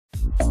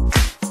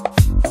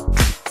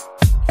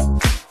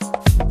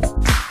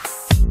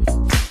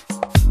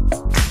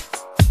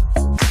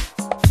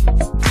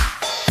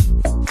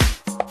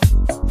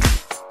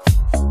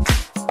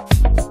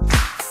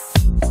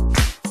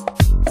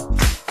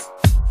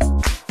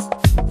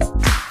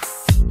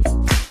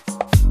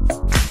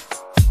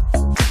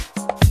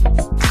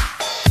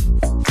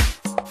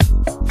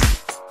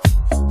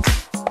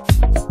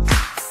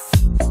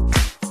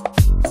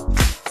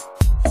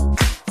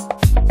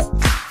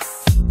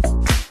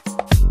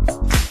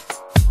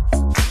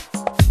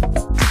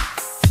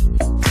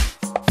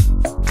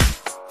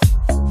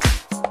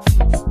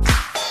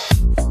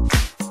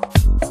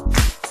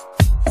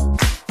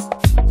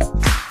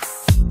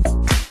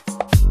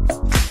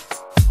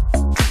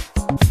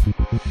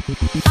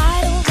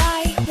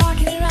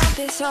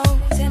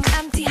sold an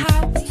empty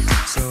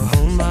house. So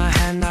hold my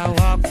hand, I'll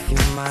walk with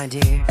you, my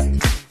dear.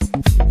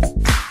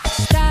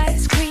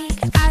 Stars creak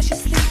as you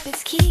sleep,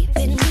 it's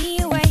keeping me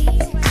awake.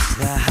 It's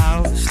the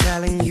house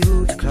telling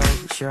you to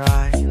close your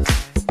eyes.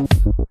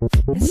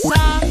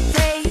 Some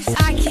days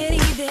I can't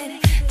even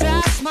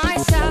trust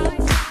myself.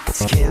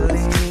 It's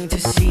killing me to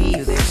see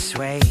you this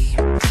way.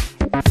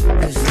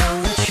 'Cause though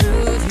the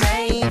truth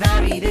may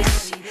vary,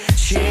 this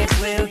ship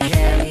will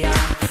carry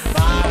our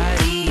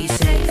bodies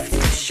safe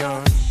to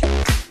shore.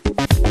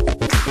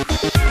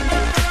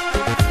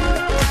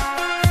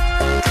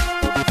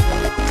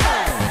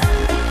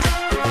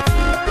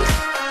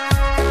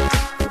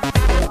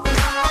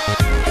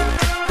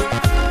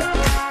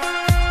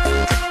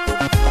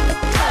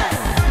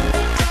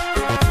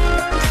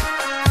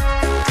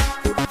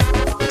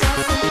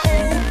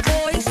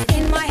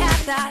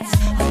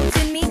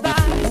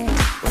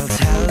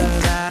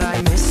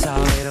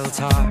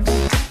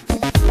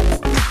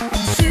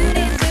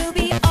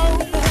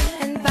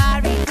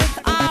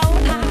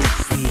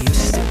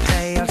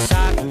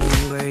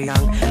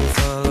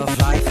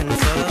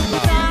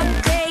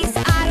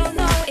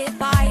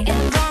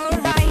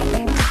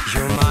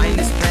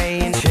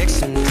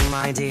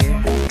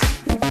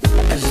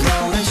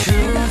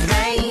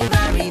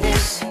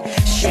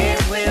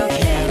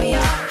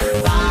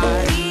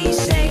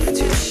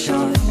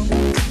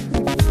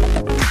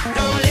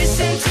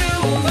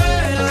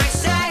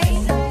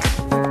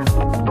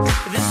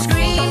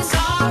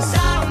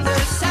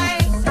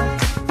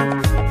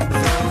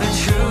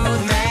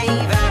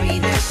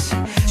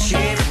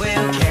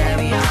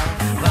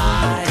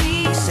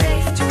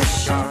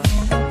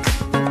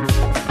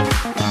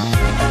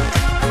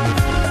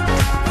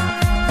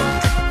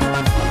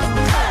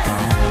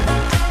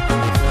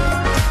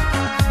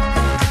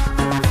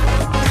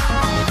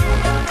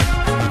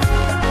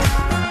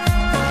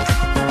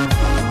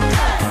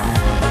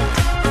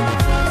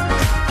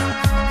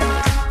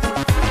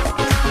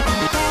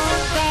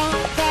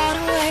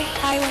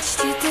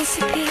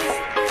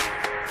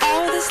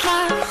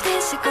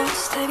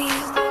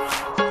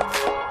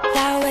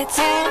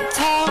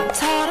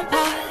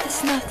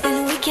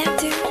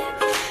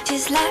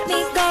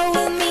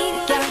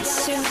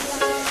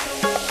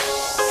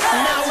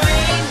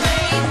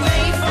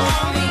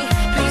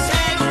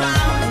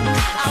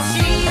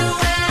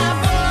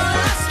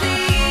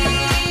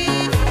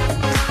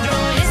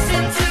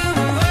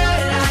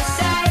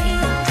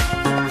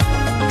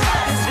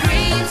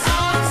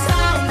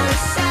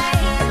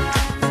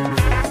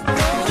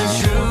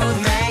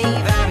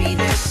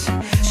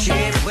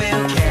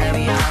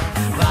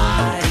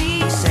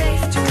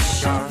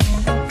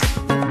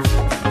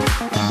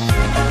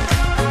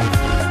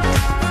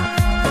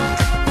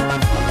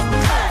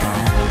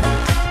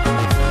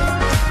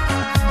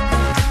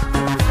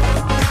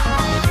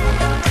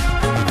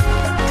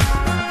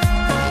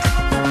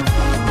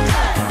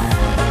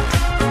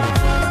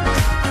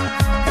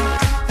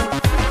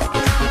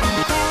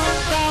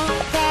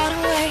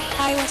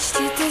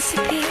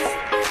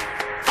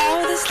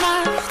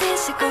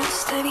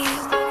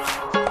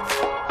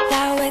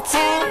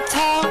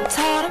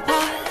 Torn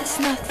apart, there's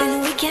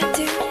nothing we can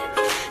do.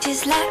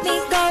 Just let me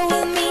go,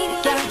 we'll meet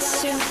again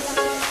soon.